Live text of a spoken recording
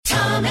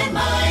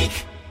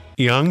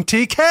Young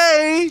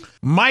TK.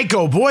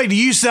 Michael, boy, do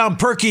you sound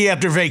perky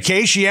after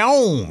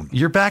vacation.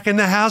 You're back in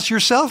the house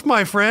yourself,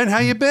 my friend. How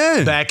you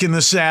been? Back in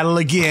the saddle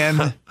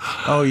again.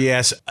 Oh,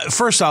 yes.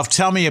 First off,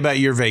 tell me about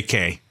your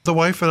vacay. The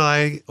wife and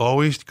I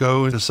always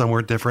go to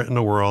somewhere different in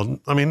the world.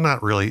 I mean,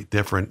 not really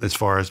different as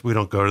far as we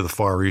don't go to the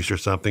Far East or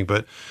something,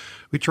 but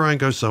we try and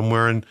go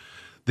somewhere. And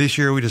this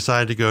year we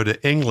decided to go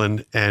to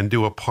England and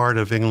do a part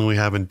of England we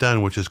haven't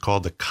done, which is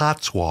called the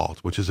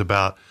Cotswolds, which is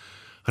about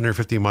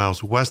 150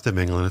 miles west of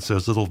England. It's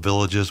those little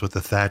villages with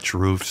the thatch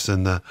roofs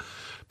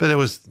but it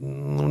was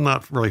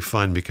not really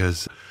fun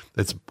because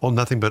it's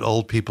nothing but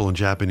old people and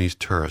Japanese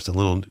tourists and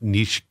little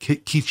niche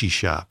kichi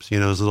shops,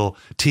 those little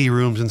tea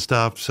rooms and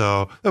stuff.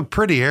 So a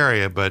pretty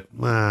area, but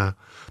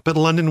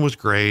London was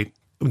great.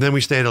 And then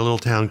we stayed at a little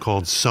town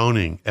called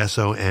Sonning,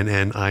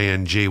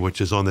 Sonning, which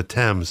is on the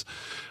Thames,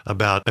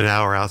 about an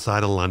hour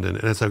outside of London.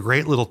 And it's a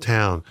great little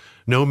town.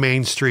 No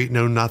main street,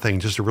 no nothing,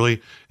 just a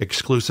really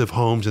exclusive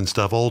homes and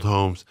stuff, old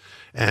homes.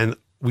 And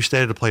we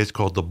stayed at a place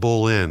called the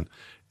Bull Inn.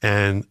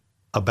 And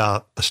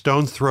about a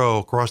stone's throw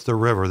across the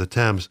river, the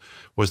Thames,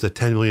 was the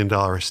 $10 million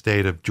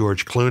estate of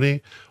George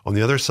Clooney. On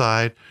the other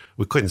side,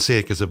 we couldn't see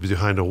it because it was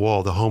behind a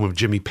wall, the home of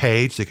Jimmy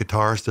Page, the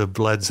guitarist of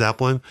Led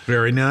Zeppelin.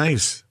 Very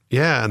nice.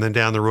 Yeah, and then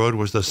down the road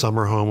was the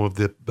summer home of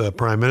the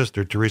Prime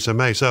Minister, Theresa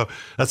May. So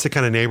that's the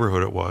kind of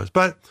neighborhood it was.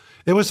 But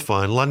it was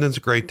fun. London's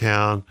a great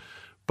town.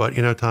 But,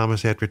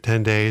 Thomas, after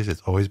 10 days,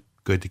 it's always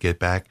good to get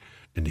back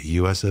in the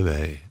U.S. of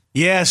A.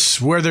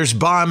 Yes, where there's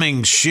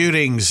bombings,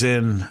 shootings,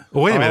 and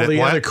all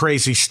the other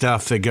crazy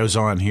stuff that goes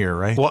on here,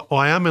 right? Well,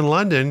 while I'm in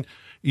London,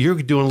 you're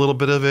doing a little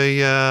bit of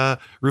a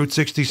Route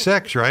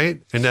 66,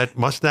 right? And that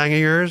Mustang of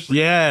yours?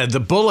 Yeah, the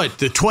Bullet,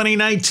 the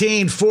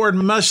 2019 Ford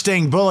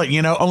Mustang Bullet,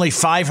 only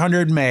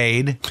 500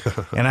 made,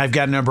 and I've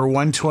got number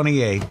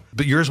 128.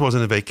 But yours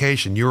wasn't a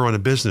vacation. You were on a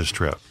business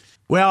trip.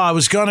 Well, I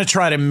was going to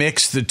try to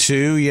mix the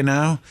two,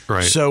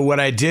 Right. So what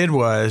I did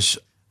was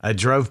I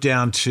drove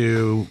down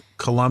to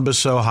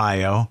Columbus,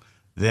 Ohio.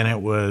 Then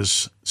it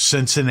was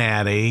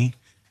Cincinnati.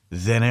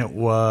 Then it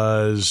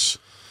was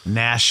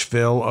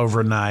Nashville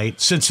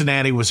overnight.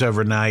 Cincinnati was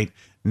overnight.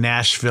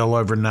 Nashville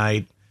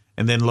overnight.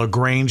 And then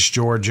LaGrange,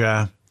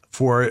 Georgia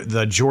for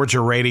the Georgia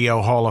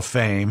Radio Hall of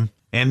Fame.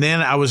 And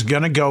then I was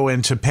going to go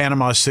into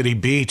Panama City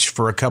Beach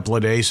for a couple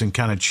of days and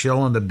kind of chill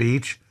on the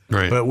beach.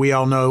 Right. But we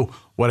all know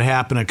what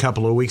happened a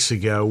couple of weeks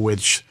ago,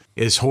 which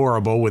is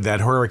horrible with that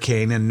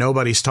hurricane, and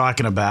nobody's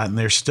talking about it, and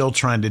they're still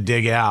trying to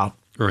dig out.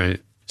 Right.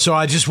 So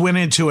I just went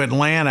into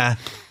Atlanta,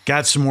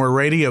 got some more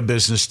radio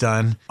business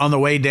done. On the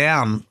way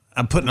down,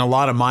 I'm putting a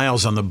lot of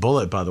miles on the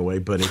Bullet, by the way,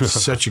 but it's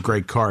such a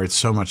great car. It's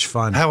so much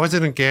fun. How is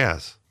it in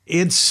gas?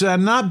 It's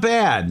not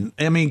bad.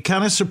 I mean,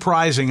 kind of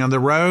surprising. On the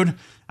road,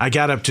 I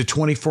got up to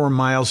 24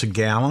 miles a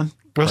gallon.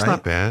 Well, it's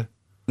not bad.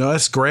 No,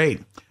 that's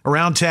great.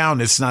 Around town,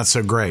 it's not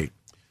so great.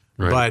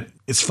 Right. But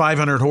it's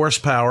 500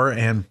 horsepower,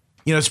 and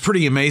it's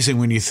pretty amazing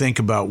when you think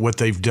about what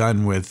they've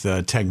done with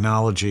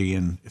technology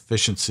and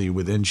efficiency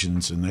with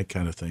engines and that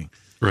kind of thing.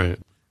 Right.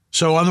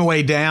 So on the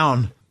way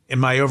down, in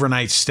my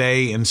overnight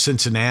stay in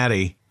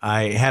Cincinnati,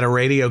 I had a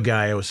radio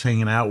guy I was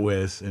hanging out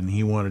with, and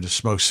he wanted to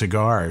smoke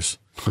cigars.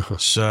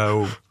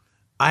 So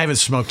I haven't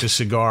smoked a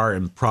cigar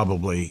in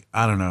probably,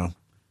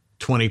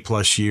 20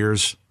 plus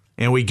years.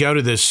 And we go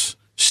to this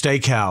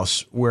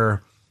steakhouse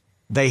where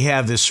they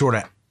have this sort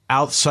of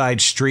outside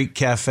street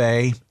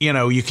cafe.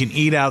 You can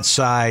eat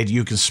outside,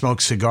 you can smoke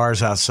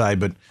cigars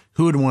outside, but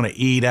who would want to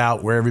eat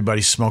out where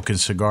everybody's smoking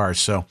cigars?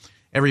 So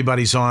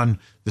everybody's on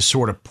the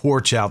sort of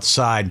porch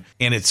outside,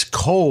 and it's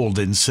cold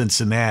in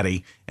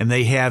Cincinnati, and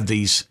they have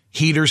these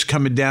heaters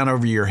coming down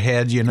over your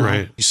head,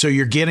 Right. So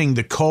you're getting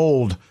the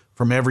cold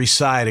from every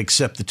side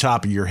except the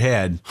top of your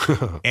head,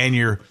 and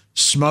you're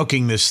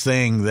smoking this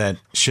thing that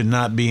should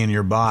not be in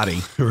your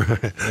body.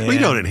 Right. Well,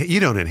 you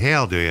don't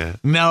inhale, do you?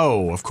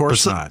 No, of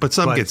course not. But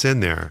some gets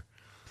in there.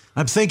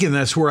 I'm thinking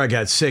that's where I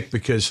got sick,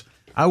 because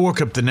I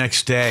woke up the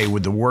next day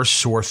with the worst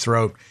sore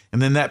throat,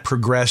 and then that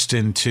progressed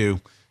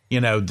into,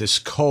 this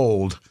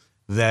cold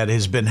that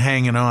has been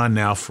hanging on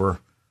now for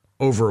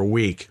over a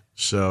week.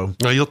 So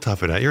No, you'll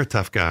tough it out. You're a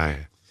tough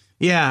guy.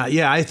 Yeah,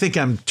 I think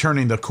I'm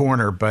turning the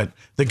corner, but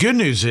the good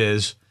news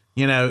is,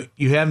 you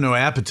have no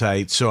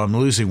appetite, so I'm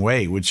losing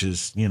weight, which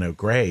is,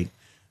 great.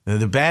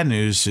 The bad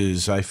news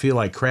is I feel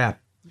like crap.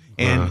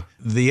 And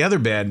the other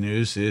bad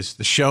news is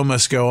the show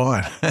must go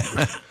on.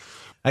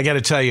 I got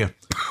to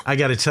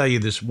tell you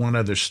this one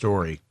other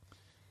story.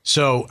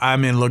 So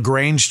I'm in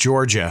LaGrange,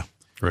 Georgia,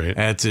 right,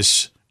 at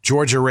this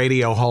Georgia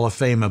Radio Hall of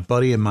Fame. A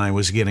buddy of mine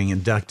was getting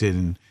inducted,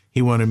 and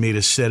he wanted me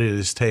to sit at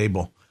his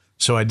table.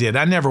 So I did.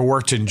 I never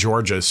worked in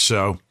Georgia,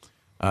 so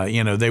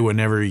they would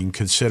never even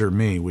consider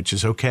me, which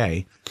is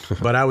okay.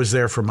 But I was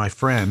there for my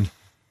friend.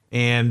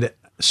 And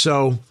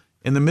so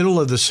in the middle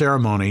of the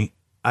ceremony,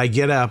 I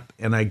get up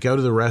and I go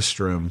to the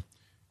restroom.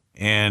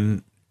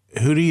 And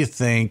who do you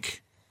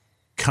think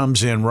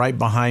comes in right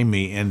behind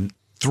me and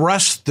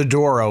thrusts the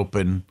door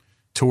open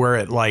to where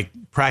it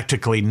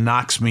practically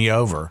knocks me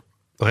over?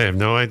 I have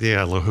no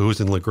idea who's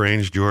in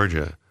LaGrange,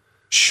 Georgia.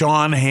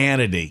 Sean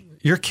Hannity.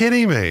 You're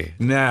kidding me.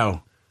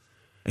 No.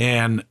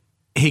 And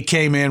he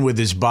came in with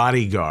his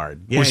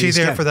bodyguard. Yeah, was he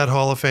there for that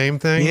Hall of Fame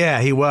thing?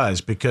 Yeah, he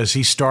was, because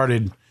he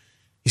started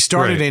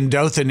in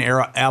Dothan,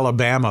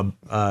 Alabama,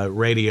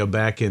 radio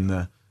back in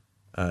the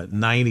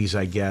 90s,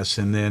 I guess.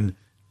 And then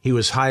he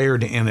was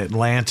hired in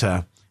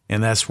Atlanta,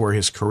 and that's where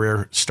his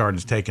career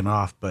started taking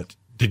off. But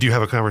did you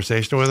have a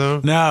conversation with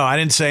him? no, I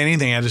didn't say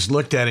anything. I just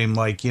looked at him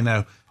like,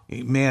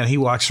 man, he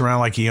walks around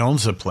like he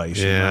owns the place.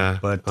 Yeah.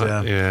 But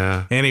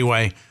yeah.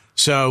 Anyway,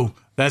 so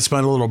that's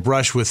my little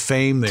brush with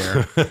fame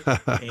there.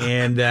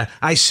 And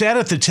I sat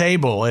at the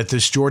table at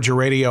this Georgia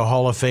Radio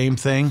Hall of Fame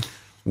thing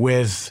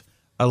with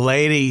a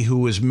lady who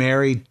was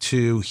married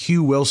to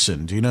Hugh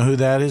Wilson. Do you know who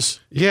that is?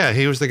 Yeah,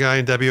 he was the guy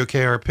in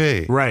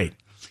WKRP. Right.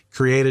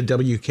 Created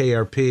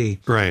WKRP.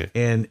 Right.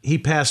 And he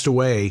passed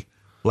away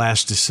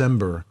last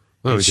December.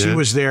 Oh, and she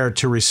was there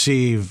to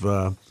receive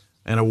an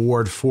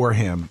award for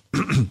him.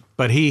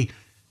 But he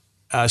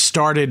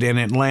started in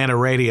Atlanta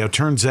radio.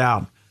 Turns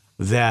out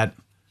that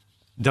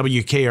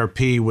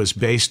WKRP was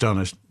based on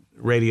a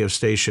radio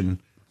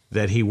station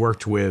that he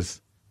worked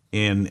with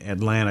in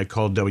Atlanta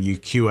called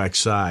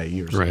WQXI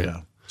years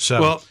ago.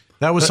 So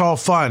that was all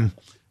fun,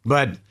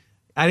 but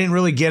I didn't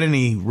really get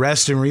any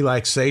rest and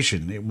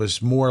relaxation. It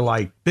was more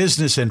like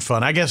business and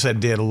fun. I guess I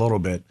did a little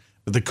bit,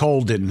 but the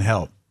cold didn't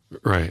help.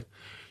 Right.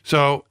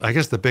 So I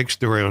guess the big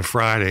story on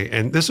Friday,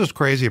 and this was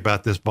crazy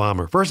about this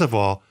bomber. First of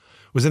all,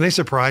 was it any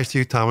surprise to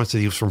you, Thomas, that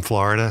he was from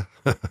Florida?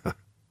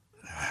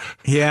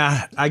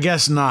 Yeah, I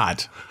guess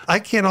not. I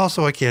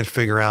can't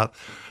figure out.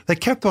 They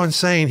kept on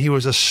saying he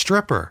was a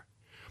stripper.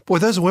 Boy,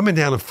 those women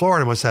down in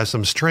Florida must have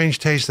some strange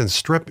taste in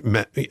strip.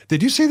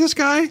 Did you see this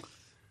guy?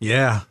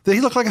 Yeah. Did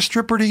he look like a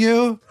stripper to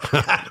you?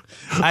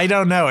 I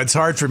don't know. It's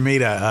hard for me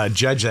to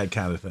judge that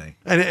kind of thing.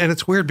 And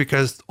it's weird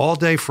because all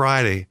day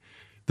Friday,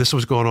 this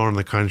was going on in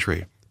the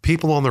country.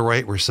 People on the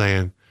right were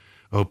saying,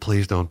 oh,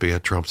 please don't be a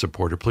Trump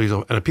supporter. Please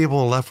don't. And the people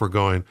on the left were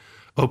going,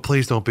 oh,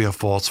 please don't be a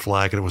false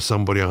flag. And it was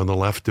somebody on the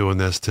left doing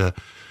this to.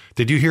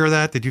 Did you hear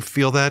that? Did you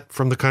feel that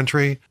from the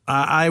country?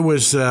 I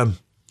was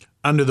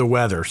under the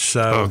weather,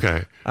 so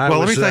okay.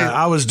 Let me tell you,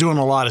 I was doing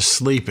a lot of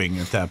sleeping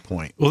at that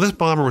point. Well, this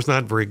bomber was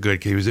not very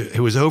good. He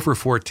was 0 for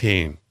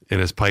 14 in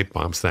his pipe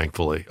bombs,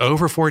 thankfully. 0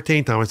 for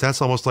 14, Thomas.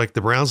 That's almost like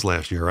the Browns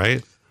last year,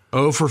 right?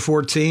 0 for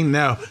 14?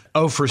 No,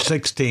 0 for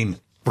 16.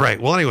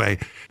 Right. Well, anyway,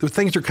 the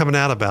things are coming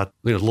out about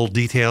little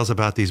details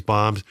about these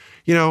bombs.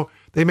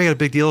 They made a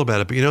big deal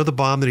about it, but the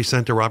bomb that he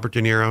sent to Robert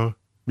De Niro?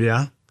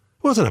 Yeah.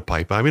 It wasn't a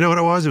pipe bomb. You know what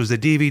it was? It was a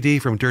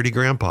DVD from Dirty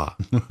Grandpa.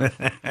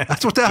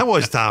 That's what that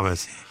was,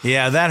 Thomas.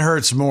 Yeah, that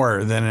hurts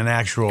more than an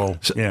actual.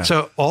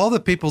 So all the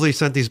people he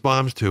sent these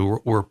bombs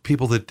to were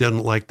people that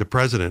didn't like the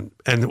president.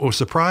 And it was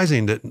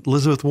surprising that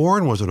Elizabeth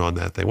Warren wasn't on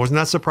that thing. Wasn't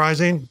that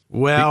surprising?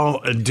 Well,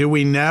 do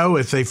we know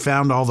if they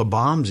found all the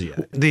bombs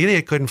yet? The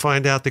idiot couldn't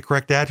find out the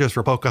correct address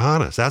for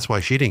Pocahontas. That's why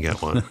she didn't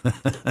get one.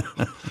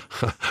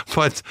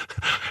 But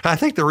I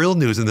think the real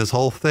news in this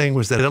whole thing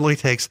was that it only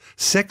takes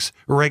 6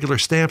 regular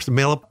stamps to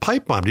mail a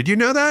pipe bomb. Did you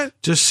know that?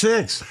 Just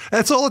 6.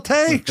 That's all it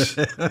takes.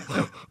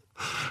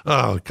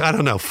 Oh, I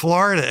don't know.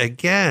 Florida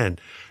again.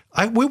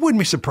 We wouldn't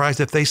be surprised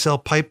if they sell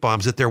pipe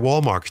bombs at their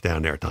Walmarts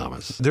down there,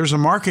 Thomas. There's a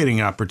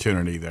marketing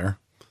opportunity there.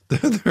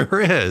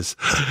 There is.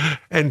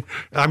 And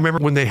I remember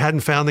when they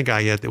hadn't found the guy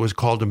yet, it was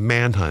called a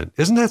manhunt.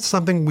 Isn't that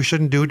something we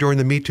shouldn't do during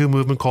the Me Too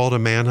movement, called a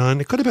manhunt?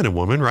 It could have been a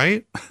woman,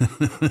 right?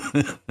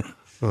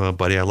 Oh,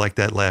 buddy, I like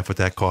that laugh with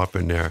that cough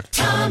in there.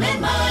 Tom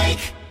and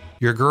Mike.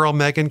 Your girl,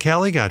 Megyn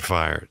Kelly, got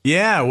fired.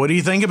 Yeah, what do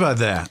you think about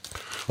that?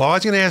 Well, I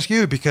was going to ask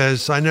you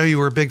because I know you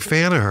were a big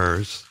fan of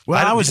hers.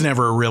 Well, I was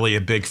never really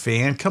a big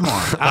fan. Come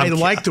on. I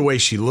liked the way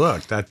she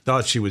looked. I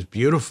thought she was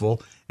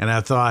beautiful. And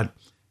I thought,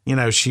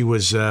 she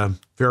was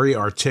very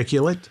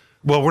articulate.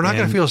 Well, we're not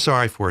going to feel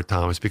sorry for her,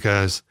 Thomas,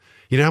 because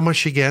you know how much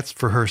she gets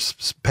for her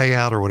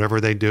payout or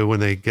whatever they do when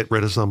they get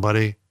rid of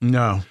somebody?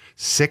 No.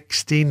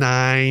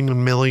 $69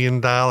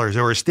 million.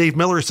 Or as Steve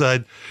Miller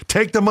said,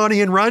 take the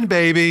money and run,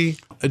 baby.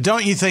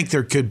 Don't you think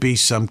there could be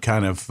some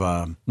kind of...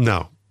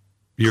 No.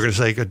 You're going to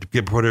say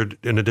get put her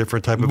in a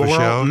different type of a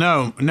show?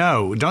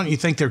 No. Don't you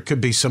think there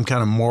could be some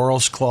kind of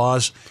morals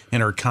clause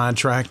in her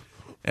contract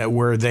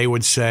where they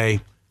would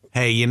say,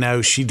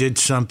 hey, she did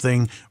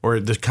something, or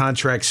the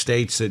contract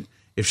states that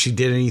if she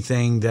did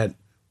anything that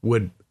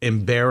would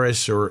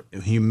embarrass or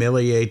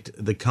humiliate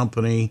the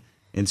company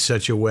in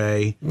such a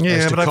way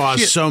as to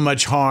cause so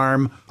much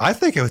harm. I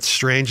think what's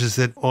strange is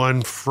that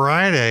on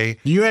Friday...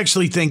 Do you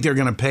actually think they're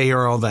going to pay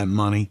her all that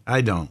money?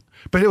 I don't.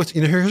 But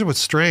here's what's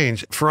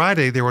strange.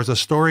 Friday, there was a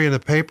story in the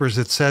papers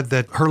that said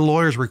that her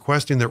lawyer's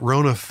requesting that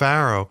Rona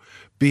Farrow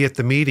be at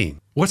the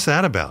meeting. What's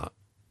that about?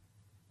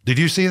 Did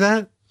you see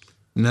that?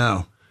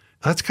 No.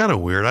 That's kind of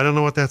weird. I don't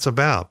know what that's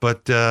about.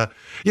 But,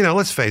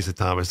 let's face it,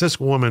 Thomas. This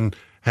woman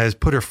has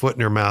put her foot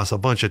in her mouth a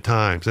bunch of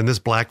times, and this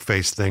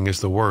blackface thing is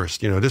the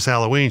worst. This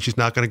Halloween, she's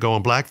not going to go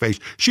on blackface.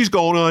 She's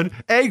going on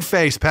egg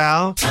face,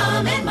 pal.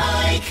 Tom and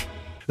Mike.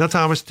 Now,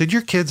 Thomas, did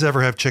your kids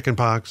ever have chicken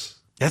pox?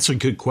 That's a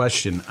good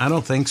question. I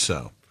don't think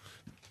so.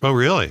 Oh,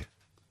 really?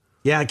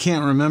 Yeah, I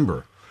can't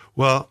remember.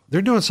 Well,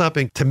 they're doing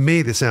something to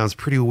me that sounds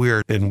pretty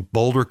weird in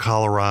Boulder,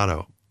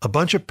 Colorado. a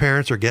bunch of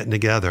parents are getting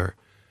together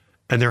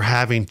and they're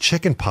having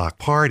chickenpox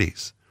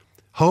parties,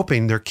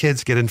 hoping their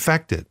kids get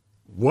infected.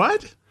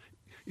 What?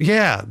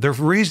 Yeah, their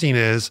reasoning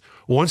is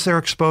once they're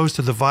exposed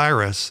to the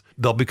virus,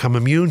 they'll become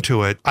immune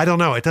to it. I don't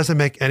know. It doesn't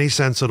make any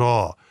sense at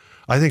all.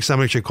 I think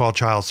somebody should call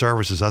child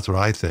services. That's what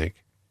I think.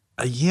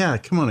 Yeah,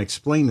 come on,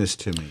 explain this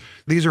to me.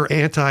 These are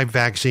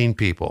anti-vaccine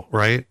people,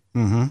 right?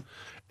 Mm-hmm.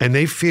 And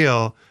they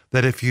feel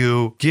that if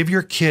you give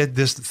your kid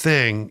this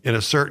thing in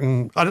a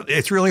certain,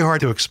 it's really hard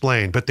to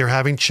explain, but they're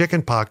having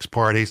chickenpox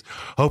parties,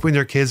 hoping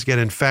their kids get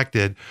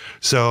infected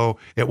so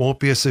it won't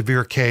be a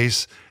severe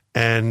case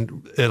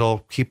and it'll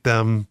keep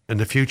them in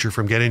the future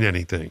from getting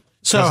anything.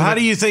 So how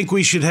do you think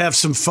we should have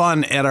some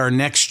fun at our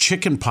next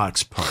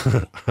chickenpox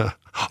party?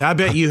 I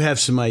bet you have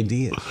some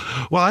ideas.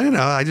 Well, I don't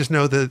know. I just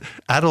know that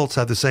adults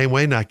have the same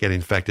way not getting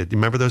infected. You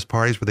remember those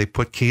parties where they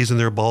put keys in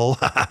their bowl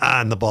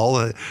and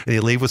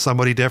you leave with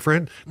somebody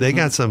different? They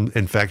got some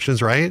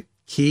infections, right?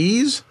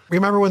 Keys?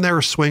 Remember when there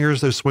were swingers?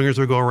 Those swingers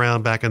would go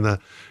around back in the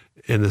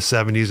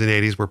 70s and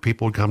 80s where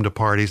people would come to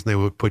parties and they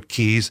would put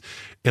keys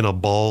in a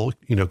bowl,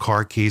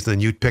 car keys, and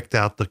then you'd pick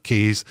out the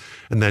keys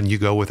and then you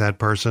go with that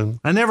person.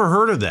 I never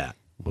heard of that.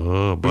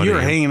 Oh, buddy. You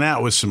were hanging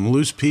out with some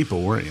loose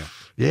people, weren't you?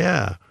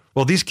 Yeah.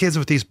 Well, these kids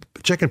with these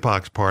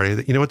chickenpox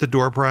party, you know what the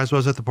door prize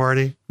was at the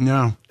party?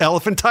 No.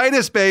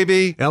 Elephantitis,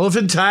 baby.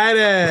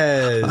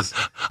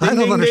 Elephantitis. I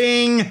don't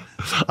ding, ding.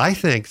 I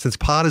think since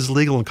pot is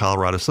legal in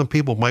Colorado, some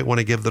people might want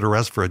to give it a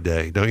rest for a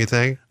day, don't you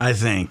think? I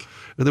think.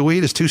 The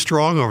weed is too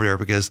strong over there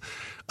because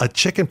a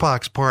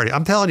chickenpox party,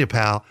 I'm telling you,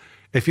 pal,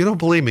 if you don't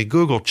believe me,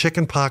 Google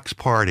chickenpox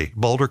party,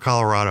 Boulder,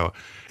 Colorado,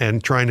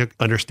 and trying to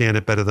understand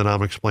it better than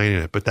I'm explaining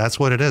it. But that's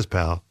what it is,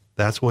 pal.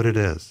 That's what it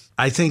is.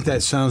 I think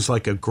that sounds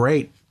like a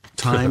great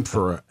time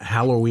for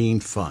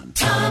Halloween fun.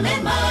 Tom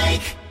and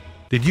Mike.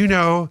 Did you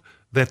know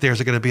that there's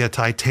going to be a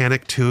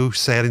Titanic 2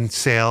 setting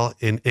sail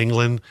in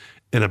England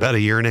in about a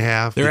year and a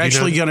half? They're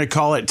actually going to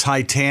call it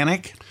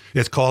Titanic?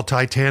 It's called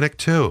Titanic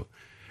 2.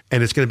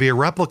 And it's going to be a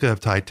replica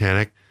of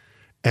Titanic.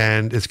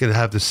 And it's going to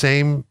have the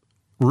same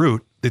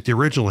route that the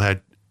original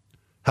had.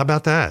 How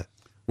about that?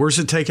 Where's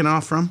it taken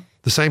off from?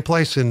 The same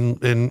place in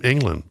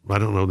England. I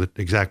don't know the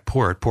exact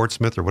port,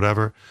 Portsmouth or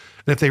whatever.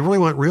 And if they really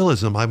want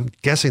realism, I'm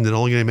guessing they're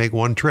only going to make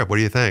one trip. What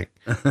do you think?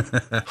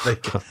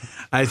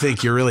 I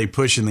think you're really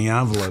pushing the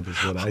envelope is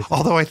what I think.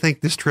 Although I think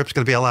this trip's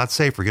going to be a lot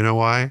safer. You know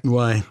why?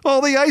 Why?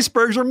 All the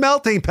icebergs are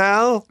melting,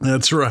 pal.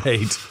 That's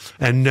right.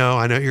 And no,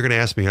 I know you're going to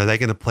ask me, are they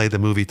going to play the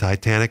movie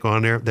Titanic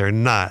on there? They're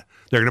not.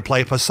 They're going to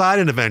play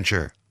Poseidon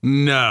Adventure.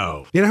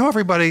 No. You know how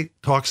everybody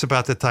talks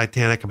about the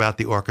Titanic, about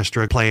the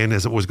orchestra playing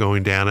as it was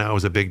going down? That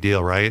was a big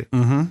deal, right?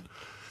 Mm-hmm.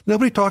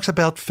 Nobody talks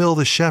about Phil,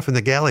 the chef in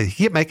the galley.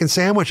 He kept making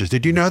sandwiches.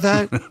 Did you know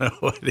that? No,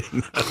 I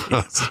didn't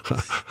know this.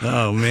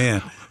 Oh,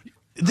 man.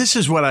 This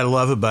is what I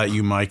love about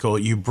you, Michael.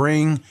 You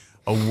bring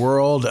a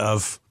world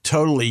of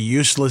totally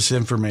useless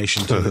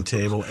information to the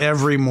table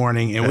every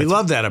morning, and we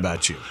love that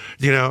about you.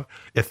 You know,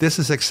 if this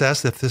is a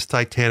success, if this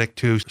Titanic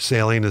 2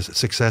 sailing is a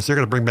success, they're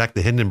going to bring back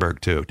the Hindenburg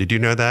 2. Did you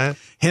know that?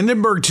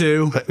 Hindenburg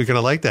 2. You're going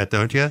to like that,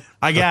 don't you?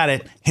 I got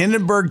it.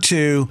 Hindenburg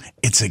 2.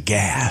 It's a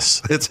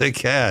gas. It's a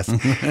gas.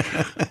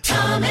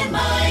 Tom and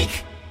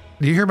Mike.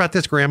 Do you hear about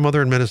this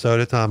grandmother in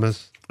Minnesota,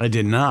 Thomas? I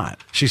did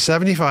not. She's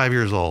 75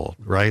 years old,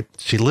 right?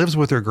 She lives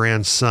with her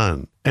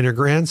grandson, and her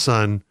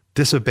grandson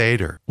disobeyed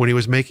her when he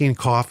was making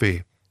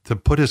coffee to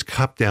put his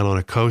cup down on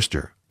a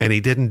coaster, and he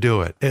didn't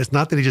do it. It's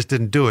not that he just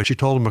didn't do it. She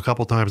told him a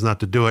couple times not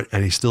to do it,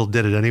 and he still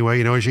did it anyway.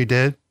 You know what she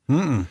did?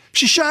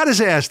 She shot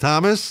his ass,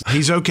 Thomas.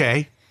 He's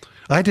okay.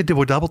 I had to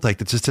do a double take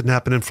that just didn't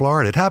happen in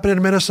Florida. It happened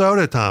in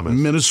Minnesota, Thomas.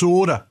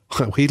 Minnesota.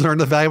 He learned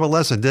a valuable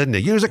lesson, didn't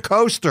he? Use a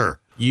coaster.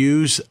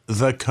 Use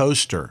the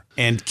coaster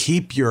and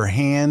keep your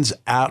hands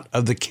out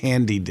of the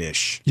candy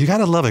dish. You got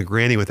to love a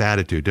granny with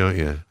attitude, don't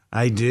you?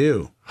 I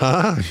do.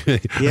 Huh?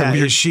 Yeah,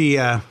 is she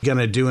going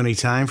to do any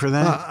time for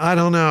that? I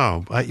don't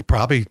know.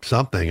 Probably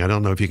something. I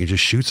don't know if you can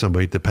just shoot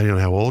somebody depending on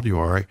how old you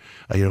are.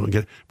 You don't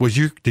get.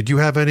 Did you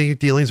have any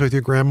dealings with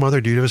your grandmother?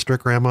 Do you have a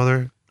strict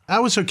grandmother? I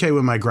was okay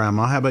with my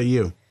grandma. How about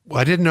you?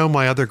 I didn't know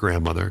my other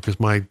grandmother because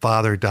my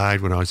father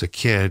died when I was a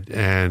kid.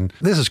 And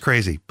this is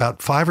crazy.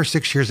 About 5 or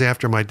 6 years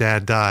after my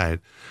dad died,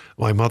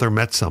 my mother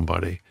met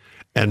somebody.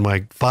 And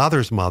my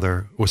father's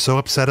mother was so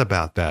upset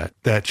about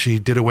that she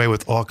did away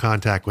with all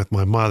contact with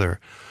my mother.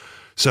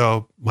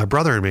 So my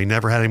brother and me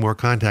never had any more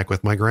contact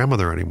with my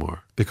grandmother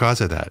anymore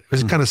because of that. It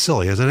was kind of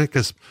silly, isn't it?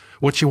 Because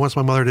what she wants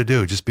my mother to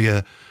do, just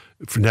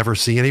never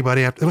see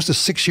anybody after. It was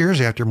just 6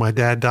 years after my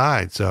dad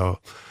died. So,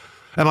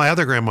 and my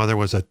other grandmother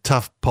was a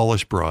tough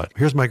Polish broad.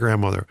 Here's my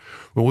grandmother.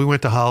 When we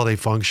went to holiday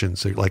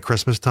functions, like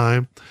Christmas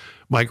time,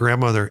 my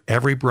grandmother,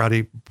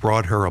 everybody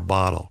brought her a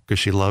bottle because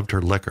she loved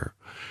her liquor.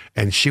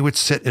 And she would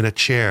sit in a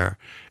chair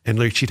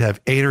and she'd have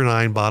 8 or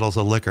 9 bottles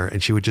of liquor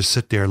and she would just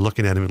sit there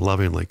looking at him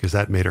lovingly because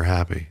that made her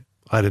happy.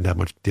 I didn't have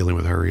much dealing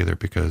with her either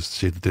because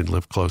she didn't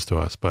live close to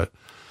us, but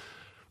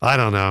I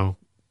don't know.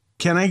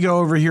 Can I go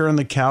over here on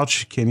the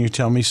couch? Can you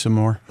tell me some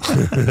more?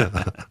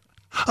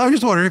 I was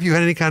just wondering if you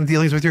had any kind of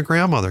dealings with your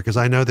grandmother because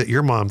I know that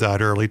your mom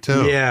died early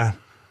too. Yeah.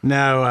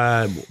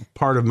 No,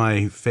 part of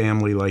my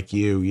family, like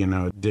you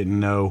know, didn't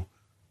know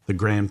the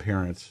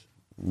grandparents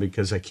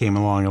because I came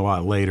along a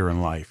lot later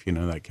in life, you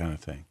know, that kind of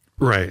thing.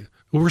 Right.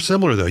 Well, we're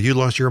similar, though. You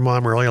lost your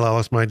mom early, I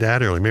lost my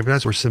dad early. Maybe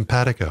that's we're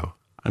simpatico.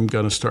 I'm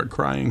going to start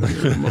crying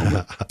here in a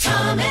moment.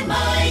 Tom and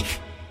Mike.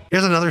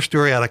 Here's another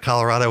story out of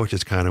Colorado, which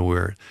is kind of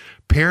weird.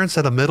 Parents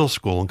at a middle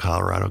school in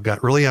Colorado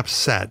got really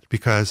upset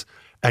because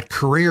at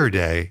career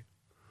day,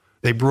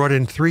 they brought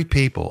in 3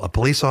 people, a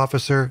police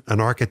officer,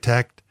 an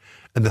architect,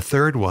 and the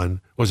third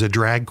one was a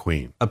drag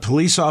queen. A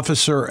police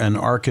officer, an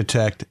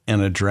architect,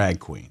 and a drag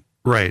queen.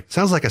 Right.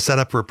 Sounds like a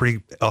setup for a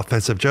pretty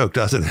offensive joke,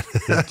 doesn't it?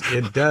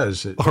 It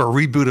does. Or a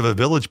reboot of a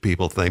Village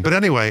People thing. But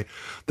anyway,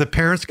 the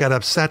parents got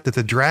upset that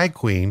the drag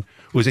queen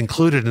was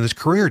included in this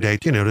career day,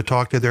 you know, to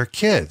talk to their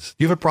kids.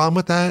 Do you have a problem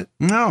with that?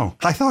 No.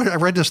 I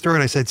read this story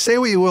and I said, say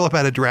what you will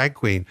about a drag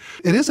queen.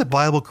 It is a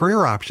viable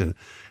career option.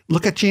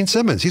 Look at Gene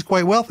Simmons. He's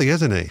quite wealthy,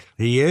 isn't he?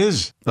 He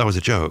is. That was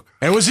a joke.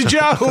 It was a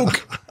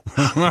joke.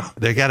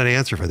 They got an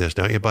answer for this,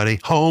 don't you, buddy?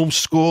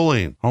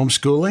 Homeschooling.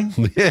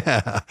 Homeschooling?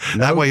 Yeah.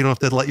 That way you don't have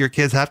to let your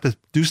kids have to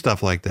do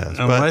stuff like this.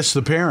 Unless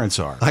the parents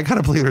are. I got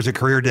to believe there's a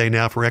career day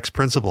now for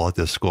ex-principal at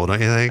this school,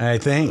 don't you think? I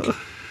think.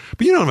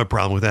 But you don't have a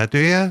problem with that, do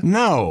you?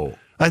 No.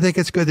 I think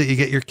it's good that you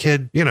get your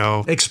kid, you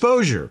know.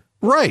 Exposure.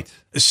 Right.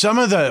 Some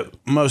of the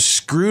most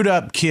screwed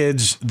up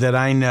kids that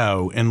I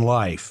know in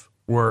life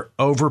were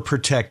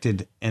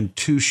overprotected and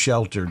too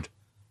sheltered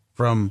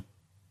from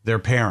their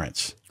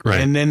parents. Right.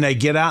 And then they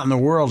get out in the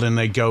world and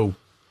they go,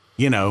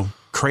 you know,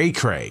 cray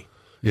cray.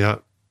 Yeah.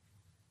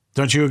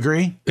 Don't you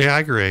agree? Yeah, I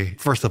agree.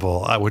 First of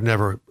all, I would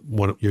never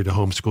want you to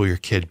homeschool your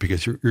kid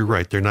because you're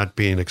right. They're not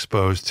being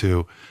exposed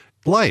to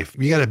life.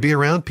 You got to be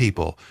around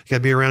people. You got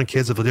to be around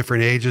kids of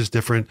different ages,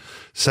 different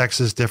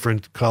sexes,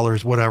 different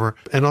colors, whatever.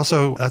 And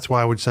also, that's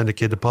why I would send a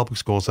kid to public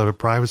school instead of a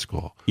private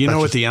school. You That's know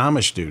what the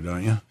Amish do,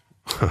 don't you?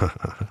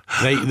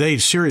 They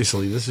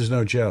seriously, this is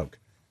no joke.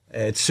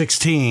 At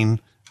 16,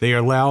 they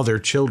allow their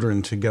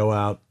children to go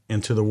out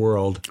into the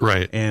world,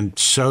 right, and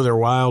sow their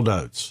wild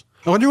oats.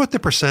 I wonder what the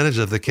percentage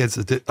of the kids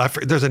that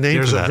there's a name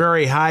There's for that. a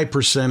very high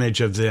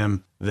percentage of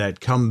them that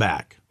come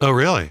back. Oh,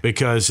 really?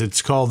 Because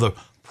it's called the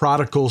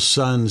prodigal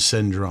son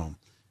syndrome.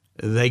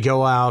 They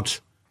go out,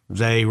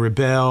 they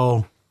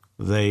rebel,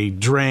 they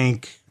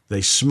drink,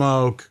 they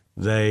smoke,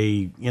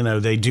 they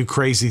do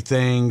crazy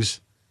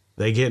things,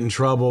 they get in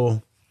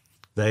trouble,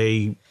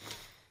 they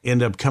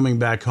end up coming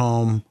back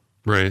home.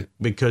 Right.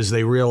 Because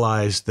they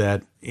realize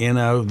that,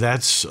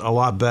 that's a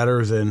lot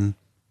better than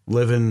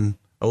living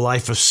a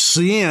life of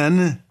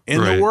sin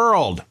in the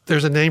world.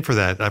 There's a name for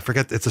that. I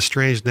forget. It's a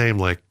strange name,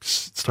 like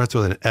starts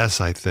with an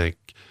S, I think.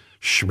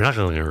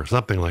 Schmeckling or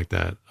something like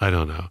that. I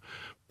don't know.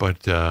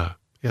 But yeah,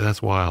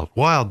 that's wild.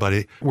 Wild,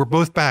 buddy. We're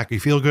both back. You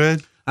feel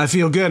good? I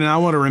feel good. And I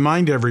want to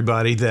remind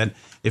everybody that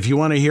if you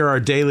want to hear our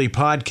daily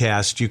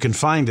podcast, you can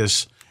find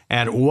us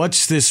at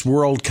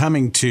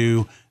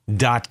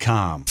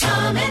whatsthisworldcomingto.com.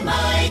 Tom and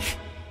Mike.